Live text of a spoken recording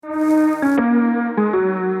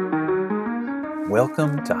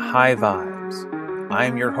Welcome to High Vibes. I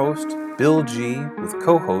am your host, Bill G, with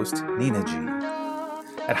co-host Nina G.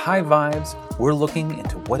 At High Vibes, we're looking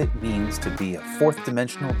into what it means to be a fourth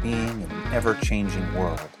dimensional being in an ever-changing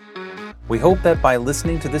world. We hope that by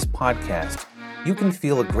listening to this podcast, you can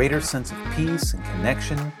feel a greater sense of peace and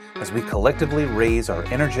connection as we collectively raise our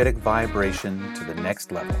energetic vibration to the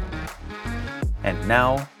next level. And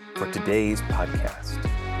now for today's podcast.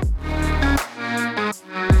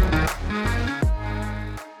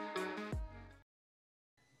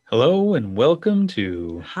 Hello and welcome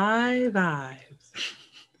to High Vibes.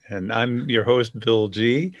 And I'm your host, Bill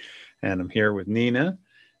G, and I'm here with Nina.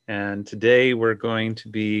 And today we're going to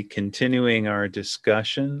be continuing our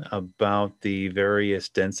discussion about the various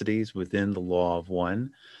densities within the Law of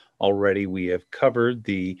One. Already we have covered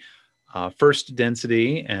the first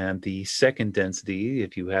density and the second density.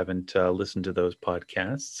 If you haven't listened to those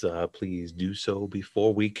podcasts, please do so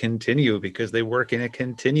before we continue because they work in a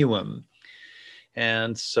continuum.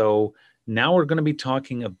 And so now we're going to be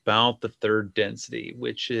talking about the third density,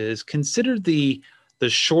 which is considered the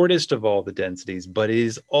shortest of all the densities, but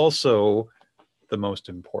is also the most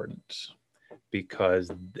important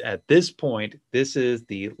because at this point, this is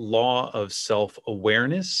the law of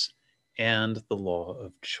self-awareness and the law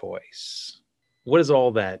of choice. What does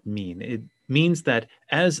all that mean? It means that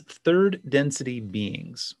as third density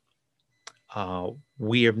beings,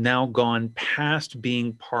 we have now gone past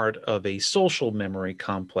being part of a social memory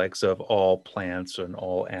complex of all plants and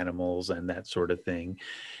all animals and that sort of thing.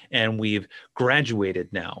 And we've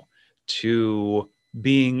graduated now to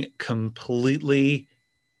being completely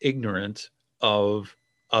ignorant of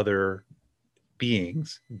other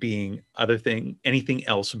beings, being anything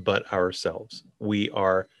else but ourselves. We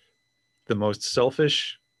are the most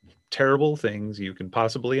selfish, terrible things you can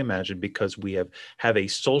possibly imagine because we have a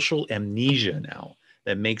social amnesia now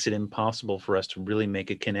that makes it impossible for us to really make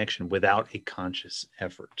a connection without a conscious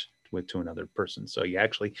effort to another person. So you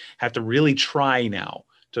actually have to really try now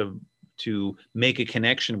to make a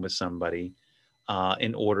connection with somebody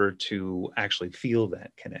in order to actually feel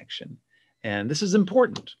that connection. And this is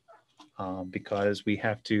important because we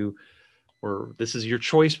have to, this is your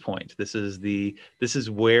choice point. This is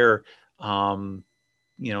where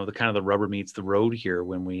the kind of the rubber meets the road here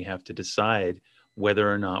when we have to decide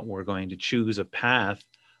whether or not we're going to choose a path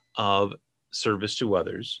of service to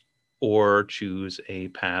others or choose a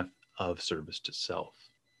path of service to self.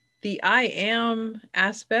 The I am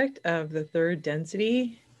aspect of the third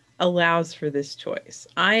density allows for this choice.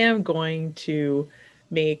 I am going to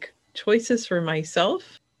make choices for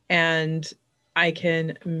myself, and I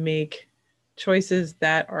can make choices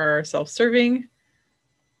that are self-serving,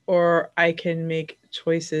 or I can make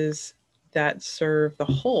choices that serve the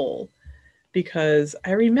whole because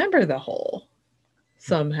I remember the whole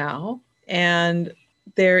somehow. And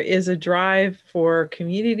there is a drive for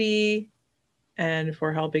community and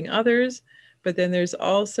for helping others. But then there's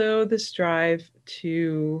also this drive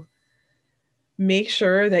to make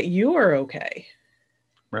sure that you are okay.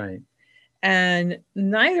 Right. And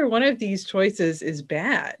neither one of these choices is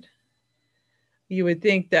bad. You would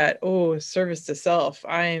think that, service to self,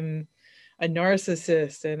 I'm a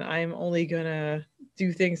narcissist and I'm only going to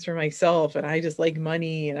do things for myself and I just like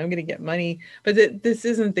money and I'm going to get money. But this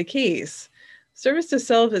isn't the case. Service to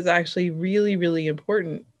self is actually really, really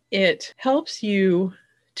important. It helps you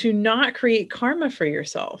to not create karma for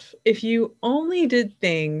yourself. If you only did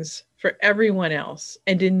things for everyone else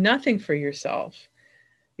and did nothing for yourself,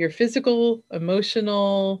 your physical,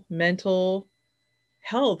 emotional, mental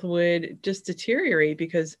health would just deteriorate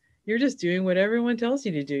because you're just doing what everyone tells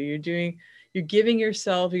you to do. You're giving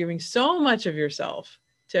so much of yourself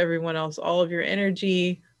to everyone else, all of your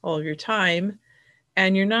energy, all of your time,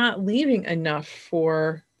 and you're not leaving enough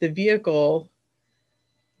for the vehicle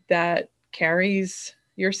that carries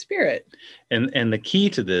your spirit. And the key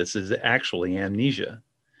to this is actually amnesia,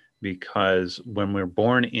 because when we're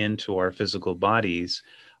born into our physical bodies,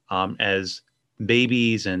 as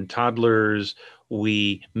babies and toddlers,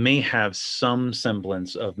 we may have some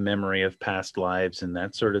semblance of memory of past lives and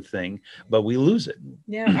that sort of thing, but we lose it.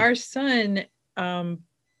 Yeah, our son,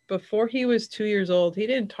 before he was 2 years old, he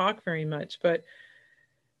didn't talk very much, but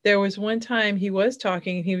there was one time he was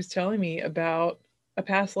talking and he was telling me about a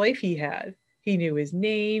past life he had. He knew his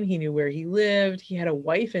name, he knew where he lived, he had a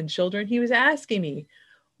wife and children. He was asking me,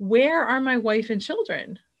 where are my wife and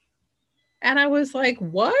children? And I was like,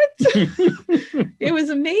 what? It was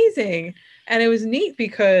amazing. And it was neat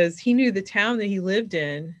because he knew the town that he lived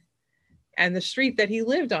in and the street that he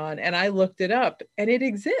lived on. And I looked it up and it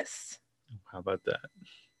exists. How about that?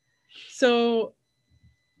 So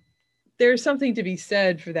there's something to be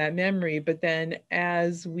said for that memory. But then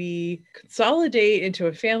as we consolidate into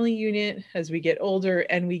a family unit, as we get older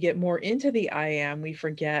and we get more into the I am, we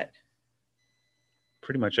forget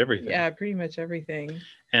pretty much everything. Yeah, pretty much everything.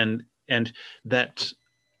 And that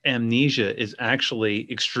amnesia is actually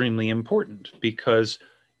extremely important, because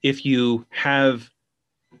if you have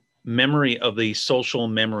memory of the social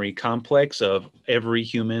memory complex of every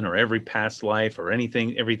human or every past life or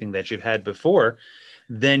everything that you've had before,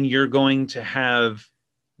 then you're going to have,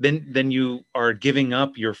 then you are giving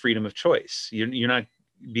up your freedom of choice. You're not,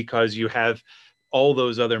 because you have all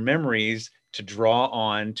those other memories to draw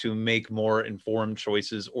on to make more informed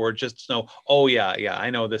choices, or just know, oh yeah, I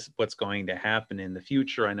know what's going to happen in the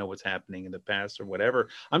future. I know what's happening in the past or whatever.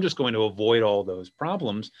 I'm just going to avoid all those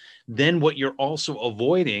problems. Then what you're also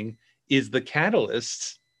avoiding is the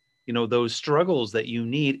catalysts, those struggles that you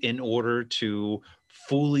need in order to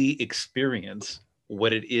fully experience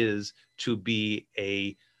what it is to be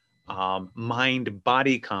a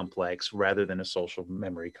mind-body complex rather than a social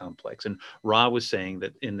memory complex. And Ra was saying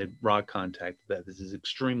that in the Ra contact, that this is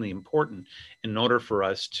extremely important. In order for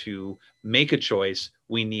us to make a choice,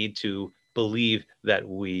 we need to believe that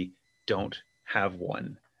we don't have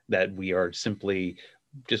one, that we are simply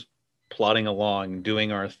just plodding along,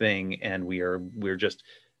 doing our thing, and we're just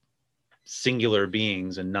singular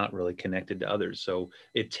beings and not really connected to others. So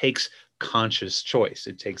it takes conscious choice.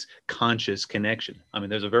 It takes conscious connection. I mean,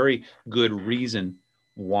 there's a very good reason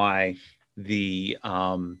why the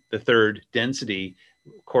third density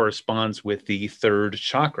corresponds with the third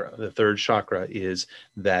chakra. The third chakra is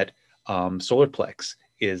that solar plex,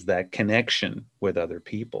 is that connection with other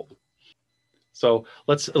people. So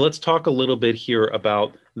let's talk a little bit here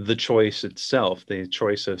about the choice itself, the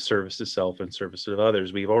choice of service to self and service to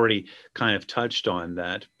others. We've already kind of touched on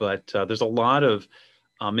that, but there's a lot of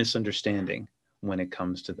misunderstanding when it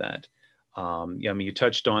comes to that. I mean, you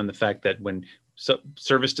touched on the fact that when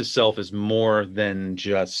service to self is more than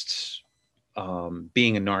just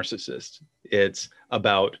being a narcissist. It's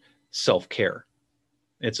about self-care.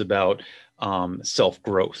 It's about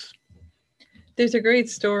self-growth. There's a great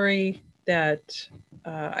story that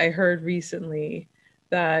I heard recently,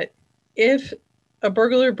 that if a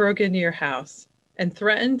burglar broke into your house and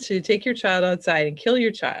threatened to take your child outside and kill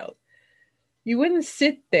your child, you wouldn't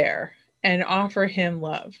sit there and offer him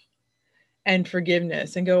love and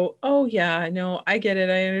forgiveness and go, oh yeah, no, I get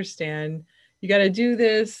it. I understand. You got to do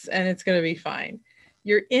this and it's going to be fine.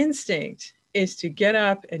 Your instinct is to get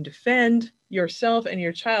up and defend yourself and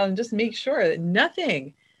your child and just make sure that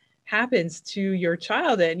nothing happens to your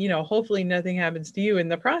child, and hopefully nothing happens to you in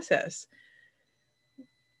the process.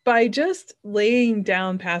 By just laying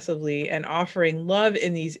down passively and offering love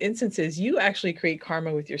in these instances, you actually create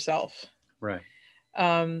karma with yourself. Right.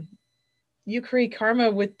 You create karma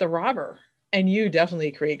with the robber, and you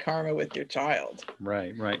definitely create karma with your child.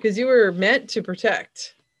 Right. Because you were meant to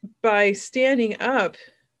protect. By standing up,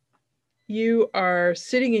 you are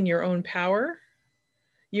sitting in your own power.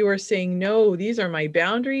 You are saying, no, these are my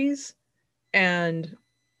boundaries, and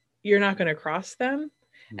you're not going to cross them.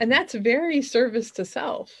 Mm-hmm. And that's very service to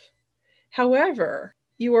self. However,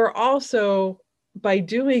 you are also, by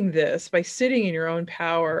doing this, by sitting in your own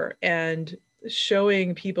power and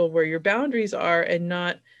showing people where your boundaries are and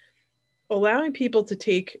not allowing people to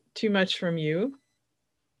take too much from you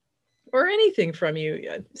or anything from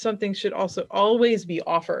you. Something should also always be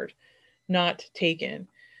offered, not taken.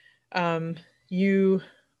 You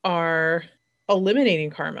are eliminating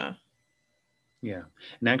karma. Yeah.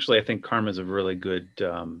 And actually, I think karma is a really good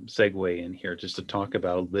segue in here, just to talk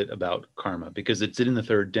about a bit about karma, because it's in the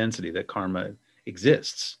third density that karma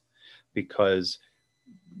exists. Because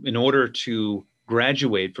in order to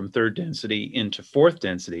graduate from third density into fourth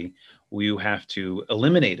density, you have to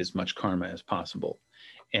eliminate as much karma as possible.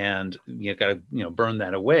 And you got to, burn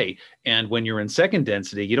that away. And when you're in second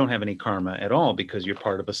density, you don't have any karma at all, because you're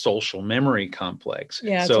part of a social memory complex.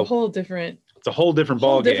 Yeah, so, it's a whole different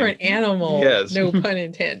ballgame. Different animal. Yes. No pun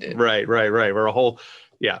intended. Right. We're a whole,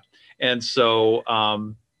 yeah. And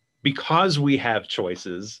so because we have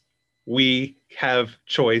choices, we have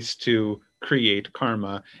choice to create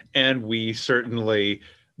karma, and we certainly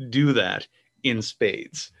do that in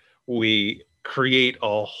spades. We create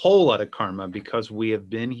a whole lot of karma because we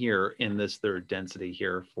have been here in this third density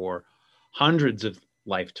here for hundreds of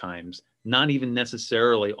lifetimes, not even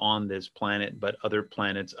necessarily on this planet, but other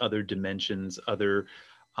planets, other dimensions, other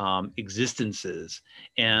existences.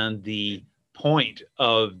 And the point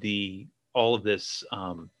of all of this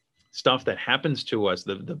stuff that happens to us,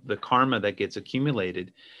 the karma that gets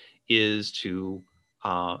accumulated, is to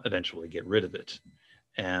eventually get rid of it.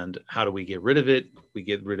 And how do we get rid of it? We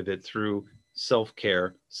get rid of it through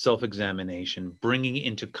self-care, self-examination, bringing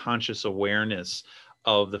into conscious awareness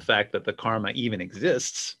of the fact that the karma even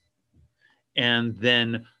exists, and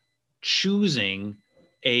then choosing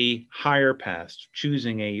a higher path,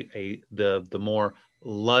 choosing the more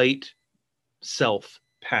light self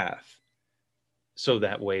path, so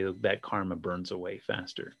that way that karma burns away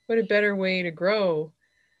faster. What a better way to grow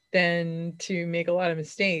than to make a lot of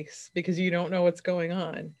mistakes because you don't know what's going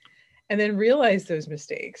on, and then realize those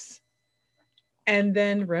mistakes and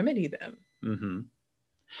then remedy them. Mm-hmm.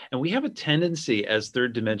 And we have a tendency as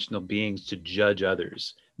third dimensional beings to judge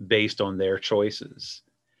others based on their choices.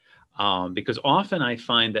 Because often I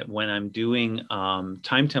find that when I'm doing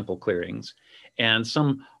time temple clearings and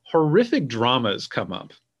some horrific dramas come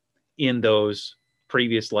up in those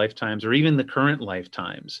previous lifetimes or even the current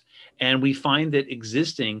lifetimes, and we find it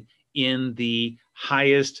existing in the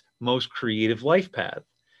highest, most creative life path,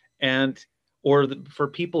 and for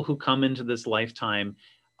people who come into this lifetime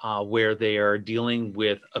where they are dealing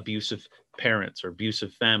with abusive parents or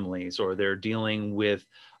abusive families, or they're dealing with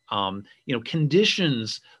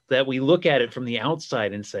conditions that we look at it from the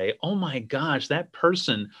outside and say, oh my gosh, that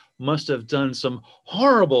person must have done some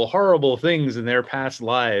horrible, horrible things in their past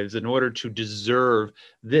lives in order to deserve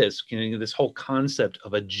this. This whole concept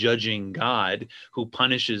of a judging God who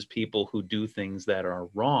punishes people who do things that are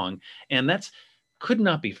wrong. And that's could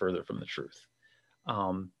not be further from the truth.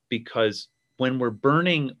 Because when we're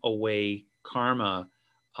burning away karma,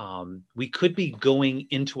 we could be going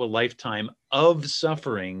into a lifetime of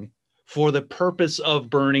suffering for the purpose of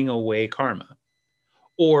burning away karma.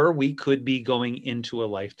 Or we could be going into a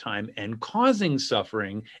lifetime and causing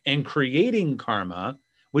suffering and creating karma,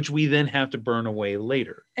 which we then have to burn away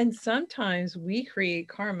later. And sometimes we create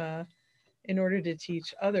karma in order to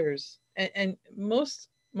teach others. And most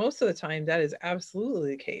of the time, that is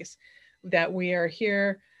absolutely the case, that we are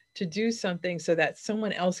here to do something so that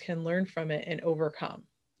someone else can learn from it and overcome.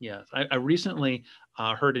 Yes, I recently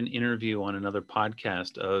heard an interview on another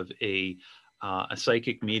podcast of a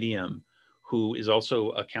psychic medium who is also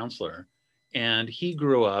a counselor, and he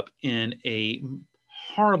grew up in a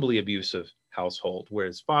horribly abusive household where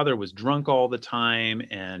his father was drunk all the time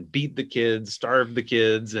and beat the kids, starved the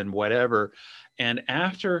kids, and whatever. And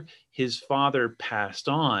after his father passed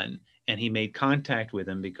on and he made contact with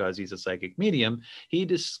him because he's a psychic medium, he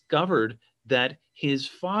discovered that his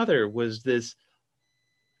father was this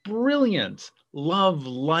brilliant, love,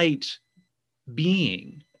 light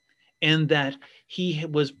being, and that he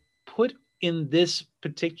was put in this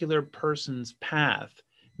particular person's path,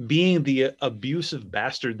 being the abusive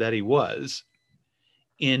bastard that he was,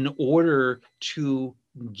 in order to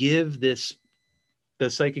give the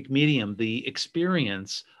psychic medium the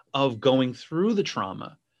experience of going through the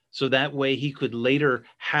trauma, so that way he could later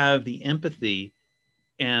have the empathy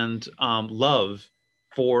and love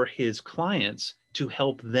for his clients to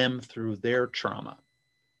help them through their trauma.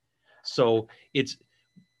 So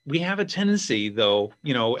we have a tendency, though,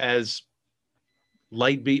 as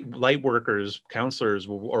light workers, counselors,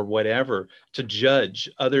 or whatever, to judge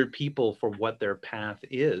other people for what their path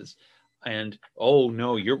is. And, oh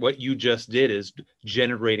no, what you just did is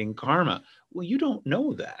generating karma. Well, you don't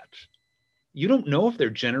know that. You don't know if they're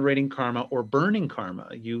generating karma or burning karma.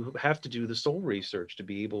 You have to do the soul research to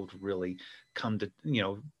be able to really come to,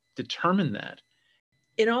 determine that.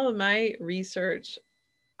 In all of my research,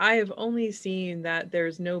 I have only seen that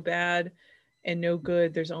there's no bad and no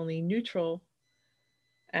good. There's only neutral.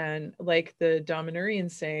 And like the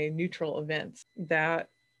Dominarians say, neutral events that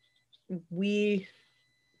we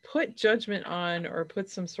put judgment on or put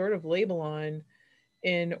some sort of label on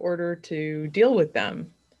in order to deal with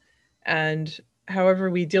them. And however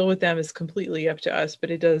we deal with them is completely up to us, but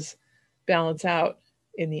it does balance out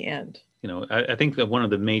in the end. I think that one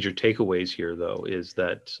of the major takeaways here, though, is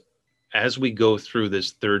that as we go through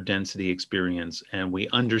this third density experience and we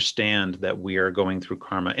understand that we are going through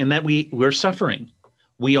karma and that we're suffering,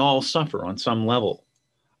 we all suffer on some level.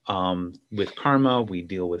 With karma, we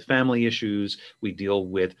deal with family issues. We deal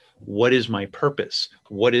with what is my purpose?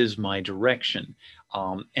 What is my direction?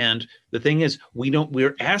 And the thing is,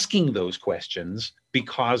 we're asking those questions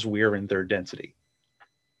because we're in third density,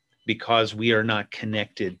 because we are not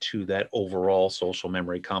connected to that overall social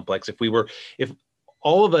memory complex. If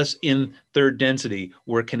all of us in third density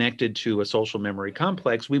were connected to a social memory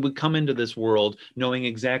complex, we would come into this world knowing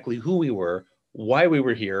exactly who we were, why we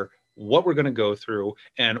were here, what we're going to go through.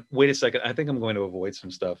 And wait a second, I think I'm going to avoid some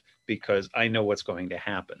stuff because I know what's going to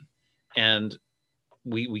happen. And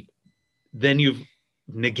then you've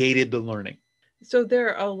negated the learning. So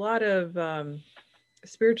there are a lot of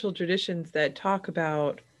spiritual traditions that talk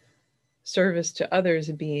about service to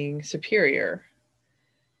others being superior.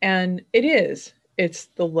 And it is. It's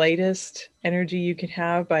the lightest energy you can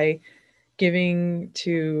have by giving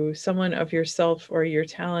to someone of yourself or your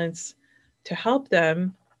talents to help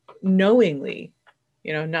them knowingly,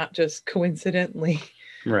 not just coincidentally.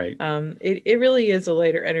 Right. It really is a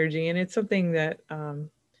lighter energy, and it's something that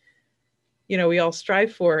we all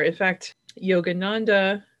strive for. In fact,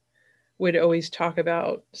 Yogananda would always talk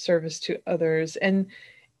about service to others, and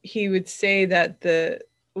he would say that the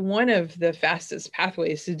one of the fastest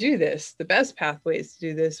pathways to do this, the best pathways to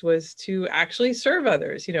do this, was to actually serve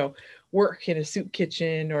others, work in a soup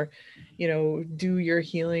kitchen, or do your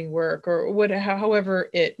healing work, or however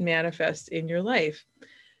it manifests in your life.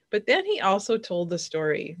 But then he also told the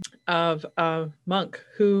story of a monk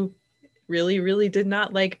who really, really did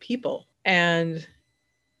not like people. And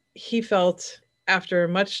he felt, after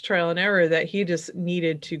much trial and error, that he just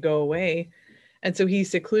needed to go away. And so he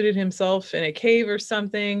secluded himself in a cave or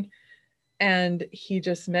something, and he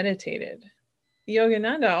just meditated.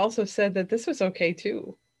 Yogananda also said that this was okay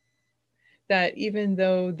too. That even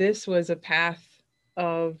though this was a path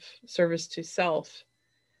of service to self,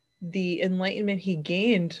 the enlightenment he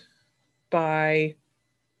gained by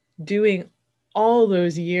doing all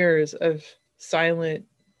those years of silent,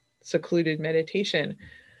 secluded meditation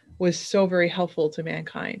was so very helpful to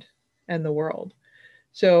mankind and the world.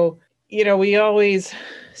 So, we always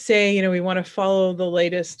say, we want to follow the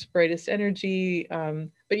latest, brightest energy,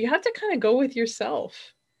 but you have to kind of go with yourself.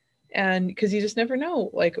 And because you just never know,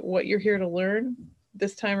 like, what you're here to learn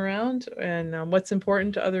this time around, and what's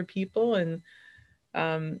important to other people.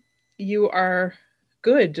 And you are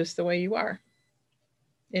good just the way you are,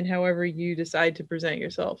 in however you decide to present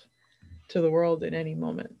yourself to the world in any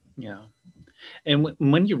moment. Yeah. And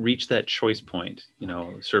when you reach that choice point,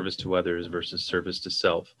 service to others versus service to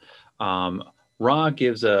self, Ra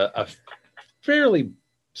gives a fairly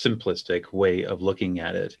simplistic way of looking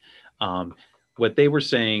at it. What they were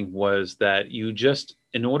saying was that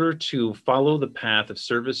in order to follow the path of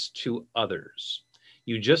service to others,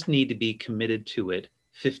 you just need to be committed to it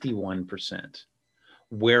 51%.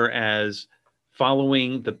 Whereas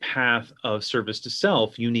following the path of service to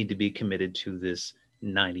self, you need to be committed to this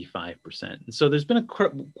 95%. And so there's been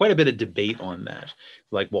quite a bit of debate on that.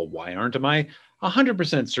 Like, well, why aren't I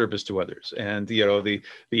 100% service to others? And the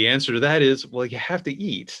answer to that is, well, you have to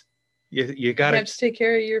eat. You got to take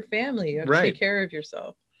care of your family. You have to take care of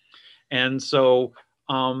yourself. And so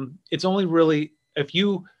it's only really, if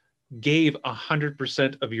you gave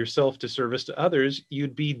 100% of yourself to service to others,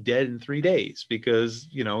 you'd be dead in 3 days, because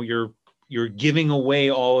you're giving away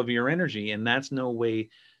all of your energy, and that's no way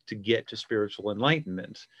to get to spiritual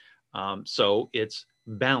enlightenment. So it's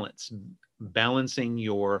balancing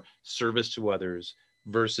your service to others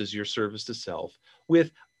versus your service to self,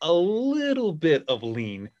 with a little bit of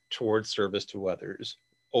lean towards service to others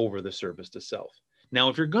over the service to self. Now,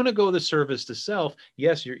 if you're going to go the service to self,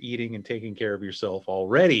 yes, you're eating and taking care of yourself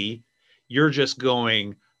already. You're just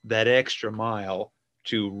going that extra mile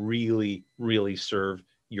to really, really serve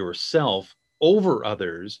yourself over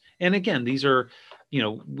others. And again, these are,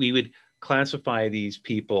 we would classify these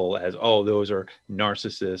people as, oh, those are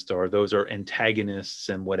narcissists, or those are antagonists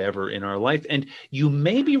and whatever in our life. And you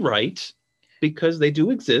may be right, because they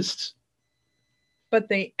do exist. But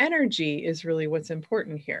the energy is really what's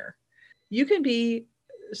important here. You can be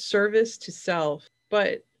service to self,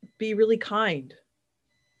 but be really kind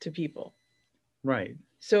to people. Right.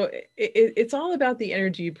 So it's all about the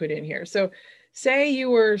energy you put in here. So say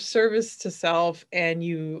you were service to self and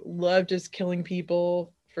you love just killing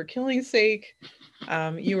people for killing's sake.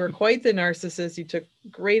 You were quite the narcissist. You took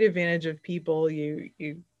great advantage of people. You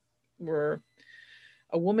were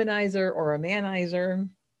a womanizer or a manizer.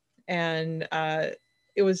 And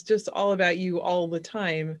it was just all about you all the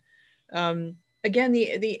time. Again,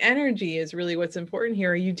 the energy is really what's important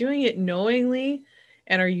here. Are you doing it knowingly?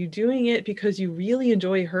 And are you doing it because you really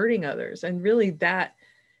enjoy hurting others? And really, that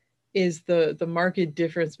is the marked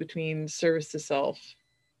difference between service to self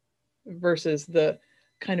versus the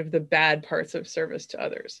kind of the bad parts of service to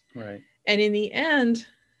others. Right. And in the end,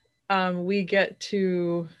 when we get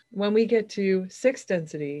to sixth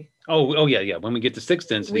density. Oh yeah. When we get to sixth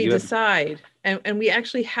density, we decide, and we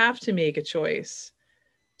actually have to make a choice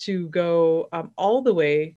to go all the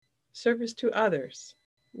way service to others.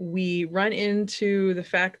 We run into the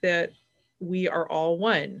fact that we are all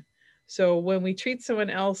one. So when we treat someone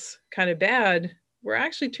else kind of bad, we're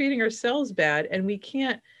actually treating ourselves bad, and we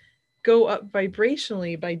can't go up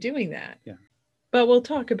vibrationally by doing that. Yeah. But we'll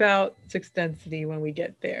talk about sixth density when we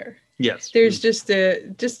get there. Yes. There's just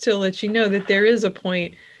to let you know that there is a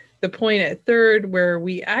point, the point at third, where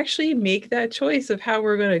we actually make that choice of how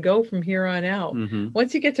we're going to go from here on out. Mm-hmm.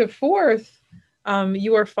 Once you get to fourth,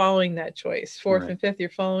 you are following that choice. Fourth Right. and fifth, you're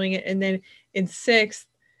following it. And then in sixth,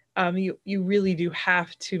 you really do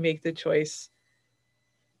have to make the choice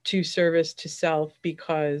to service to self,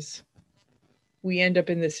 because we end up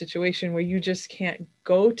in this situation where you just can't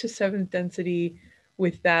go to seventh density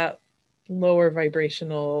with that lower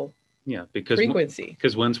vibrational frequency.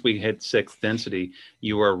 Because once we hit sixth density,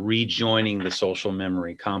 you are rejoining the social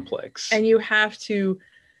memory complex. And you have to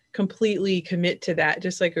completely commit to that,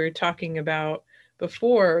 just like we were talking about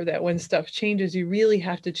before, that when stuff changes, you really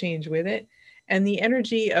have to change with it. And the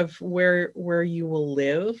energy of where you will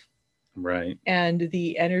live, right, and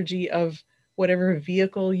the energy of whatever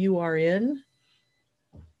vehicle you are in,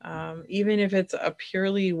 even if it's a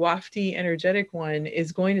purely wafty, energetic one,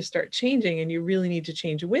 is going to start changing, and you really need to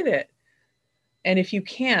change with it. And if you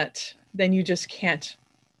can't, then you just can't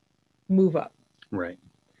move up. Right.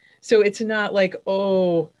 So it's not like,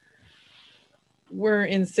 oh, we're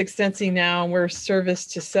in sixth density now and we're service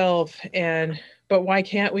to self, but why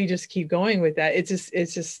can't we just keep going with that? It's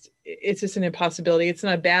just an impossibility. It's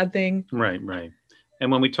not a bad thing. Right.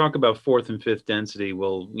 And when we talk about fourth and fifth density,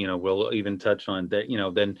 we'll even touch on that.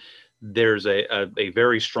 Then there's a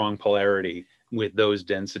very strong polarity with those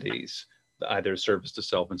densities, either service to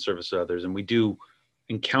self and service to others, and we do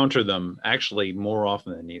encounter them actually more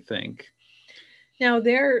often than you think. Now,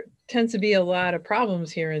 there tends to be a lot of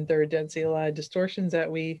problems here in third density, a lot of distortions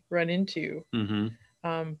that we run into.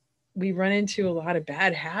 Mm-hmm. We run into a lot of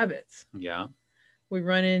bad habits. Yeah. We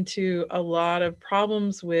run into a lot of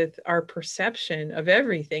problems with our perception of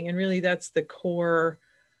everything. And really, that's the core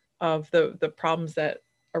of the problems that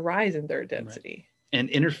arise in third density. Right. And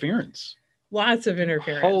interference. Lots of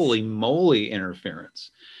interference. Holy moly,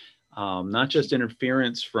 interference. Not just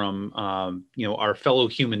interference from our fellow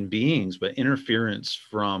human beings, but interference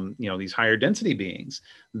from these higher density beings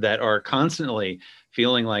that are constantly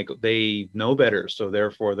feeling like they know better, so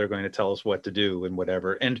therefore they're going to tell us what to do and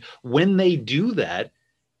whatever. And when they do that,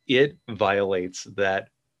 it violates that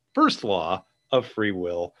first law of free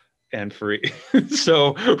will and free.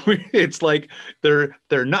 So it's like they're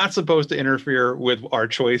not supposed to interfere with our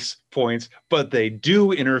choice points, but they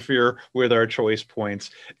do interfere with our choice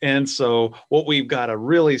points. And so what we've got to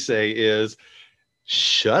really say is,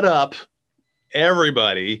 shut up,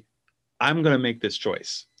 everybody. I'm going to make this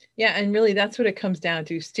choice. Yeah, and really that's what it comes down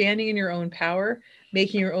to, standing in your own power,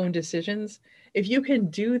 making your own decisions. If you can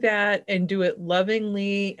do that and do it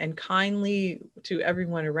lovingly and kindly to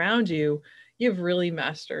everyone around you, you've really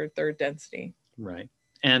mastered third density. Right.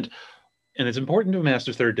 And it's important to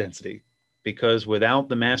master third density, because without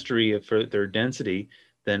the mastery of third density,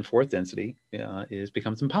 then fourth density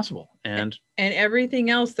becomes impossible. And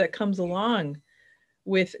everything else that comes along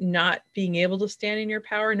with not being able to stand in your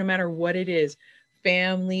power, no matter what it is,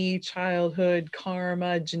 family, childhood,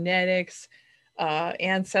 karma, genetics,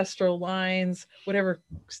 ancestral lines, whatever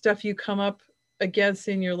stuff you come up against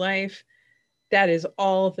in your life, that is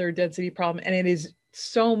all third density problem. And it is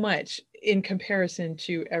so much in comparison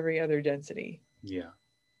to every other density. Yeah.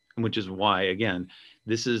 Which is why, again,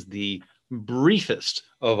 this is the briefest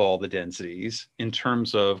of all the densities in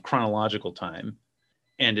terms of chronological time.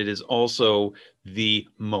 And it is also the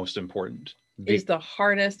most important. It is the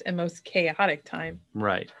hardest and most chaotic time.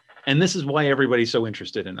 Right. And this is why everybody's so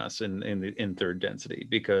interested in us in third density,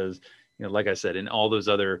 because, like I said, in all those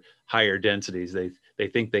other higher densities, they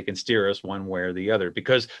think they can steer us one way or the other,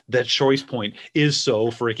 because that choice point is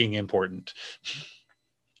so freaking important.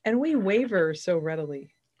 And we waver so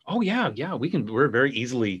readily. Oh yeah. We're very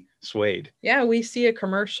easily swayed. Yeah, we see a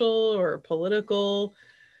commercial or a political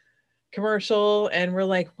commercial and we're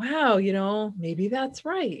like, wow, maybe that's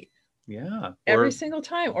right. Yeah. Every single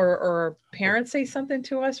time. Or parents say something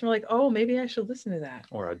to us and we're like, oh, maybe I should listen to that.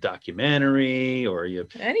 Or a documentary, or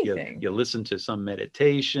anything. You listen to some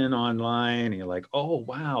meditation online and you're like, oh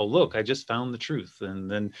wow, look, I just found the truth,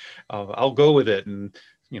 and then I'll go with it. And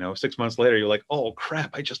 6 months later you're like, oh crap,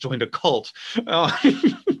 I just joined a cult.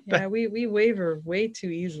 Yeah, we waver way too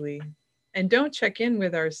easily and don't check in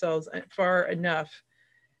with ourselves far enough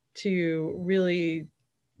to really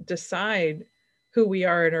decide who we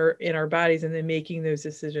are in our bodies, and then making those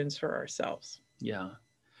decisions for ourselves. Yeah.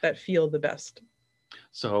 That feel the best.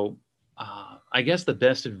 So I guess the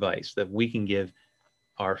best advice that we can give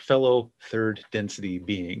our fellow third density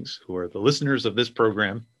beings who are the listeners of this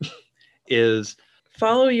program is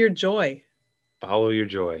follow your joy. Follow your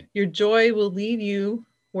joy. Your joy will lead you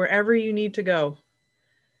wherever you need to go.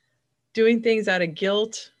 Doing things out of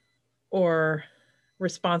guilt or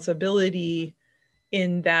responsibility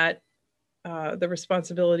in that, the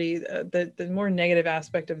responsibility, the more negative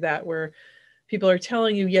aspect of that, where people are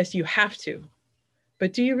telling you, yes, you have to,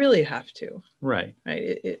 but do you really have to? Right.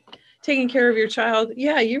 Right. Taking care of your child,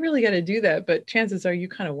 yeah, you really got to do that, but chances are you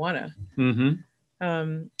kind of want to.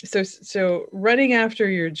 Mm-hmm. So running after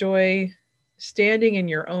your joy, standing in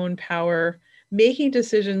your own power, making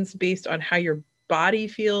decisions based on how your body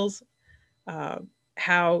feels,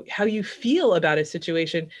 how you feel about a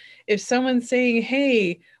situation. If someone's saying,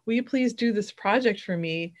 hey, will you please do this project for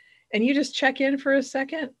me, and you just check in for a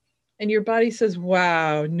second and your body says,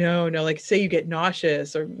 wow, no, like say you get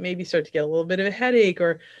nauseous, or maybe start to get a little bit of a headache,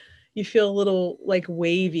 or you feel a little like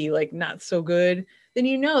wavy, like not so good, then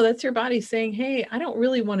you know that's your body saying, hey, I don't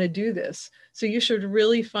really want to do this. So you should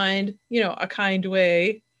really find, a kind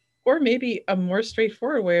way, or maybe a more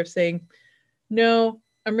straightforward way of saying, no,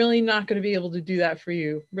 I'm really not going to be able to do that for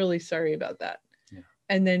you. Really sorry about that. Yeah.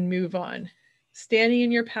 And then move on. Standing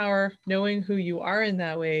in your power, knowing who you are in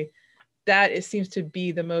that way, that it seems to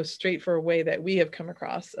be the most straightforward way that we have come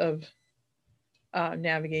across of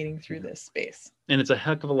navigating through this space. And it's a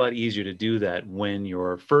heck of a lot easier to do that when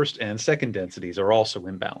your first and second densities are also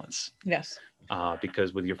in balance. Yes.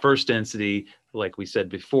 Because with your first density, like we said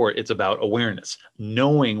before, it's about awareness,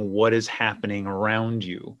 knowing what is happening around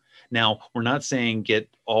you. Now, we're not saying get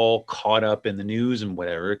all caught up in the news and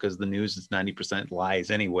whatever, because the news is 90% lies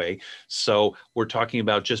anyway. So we're talking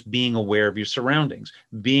about just being aware of your surroundings,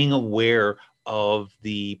 being aware of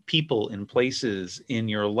the people and places in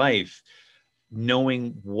your life,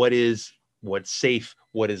 knowing what's safe,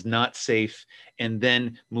 what is not safe, and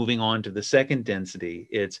then moving on to the second density.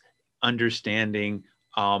 It's understanding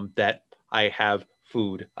that I have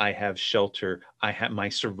food, I have shelter, I have my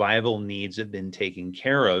survival needs have been taken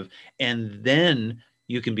care of. And then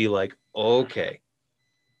you can be like, okay,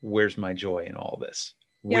 where's my joy in all this?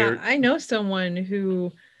 Yeah, I know someone who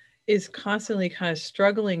is constantly kind of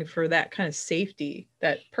struggling for that kind of safety,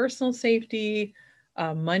 that personal safety,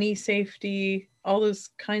 money safety, all those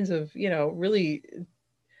kinds of, really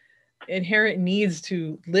inherent needs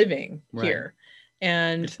to living here.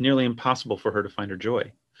 And it's nearly impossible for her to find her joy.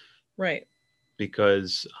 Right.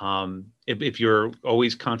 Because if you're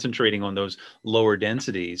always concentrating on those lower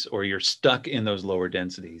densities, or you're stuck in those lower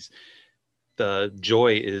densities, the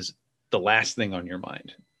joy is the last thing on your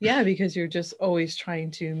mind. Yeah, because you're just always trying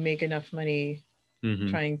to make enough money,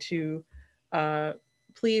 trying to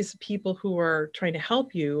please people who are trying to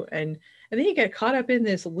help you. And then you get caught up in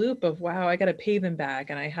this loop of, wow, I got to pay them back.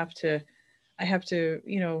 And I have to,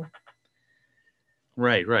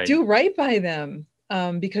 right. do right by them.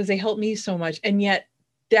 Because they help me so much, and yet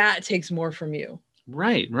that takes more from you.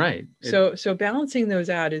 Right. So balancing those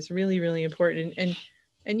out is really, really important,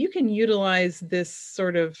 and you can utilize this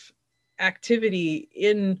sort of activity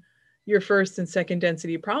in your first and second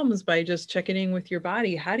density problems by just checking in with your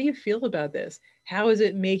body. How do you feel about this? How is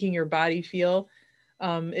it making your body feel?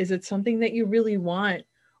 Is it something that you really want,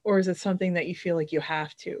 or is it something that you feel like you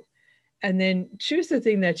have to? And then choose the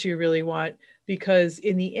thing that you really want, because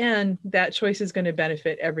in the end, that choice is going to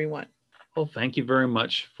benefit everyone. Well, thank you very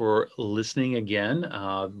much for listening again.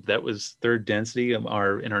 That was third density. In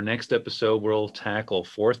our next episode, we'll tackle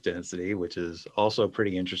fourth density, which is also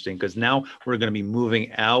pretty interesting, because now we're going to be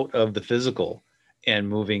moving out of the physical and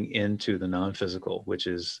moving into the non-physical, which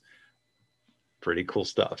is pretty cool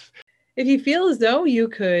stuff. If you feel as though you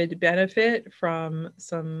could benefit from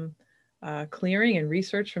some clearing and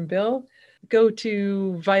research from Bill, go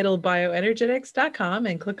to vitalbioenergetics.com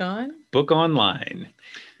and click on Book Online.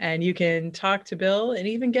 And you can talk to Bill and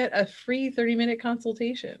even get a free 30-minute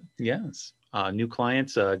consultation. Yes. New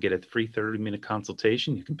clients get a free 30-minute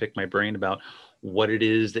consultation. You can pick my brain about what it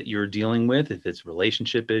is that you're dealing with, if it's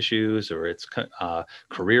relationship issues or it's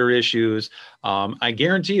career issues. I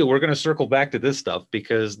guarantee you we're going to circle back to this stuff,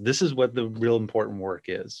 because this is what the real important work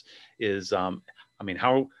is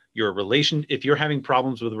how your if you're having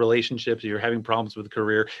problems with relationships, or you're having problems with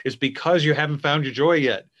career, it's because you haven't found your joy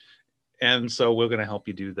yet. And so we're going to help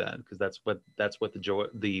you do that, because that's what the joy,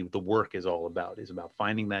 the work is all about, is about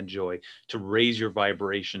finding that joy to raise your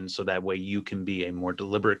vibration, so that way you can be a more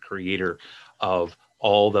deliberate creator of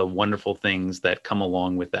all the wonderful things that come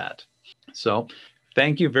along with that. So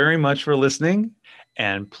thank you very much for listening,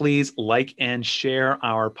 and please like and share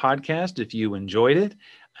our podcast if you enjoyed it,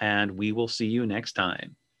 and we will see you next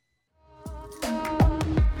time.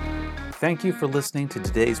 Thank you for listening to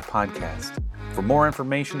today's podcast. For more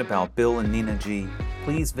information about Bill and Nina G,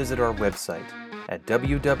 please visit our website at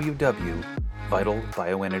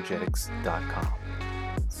www.vitalbioenergetics.com.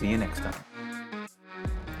 See you next time.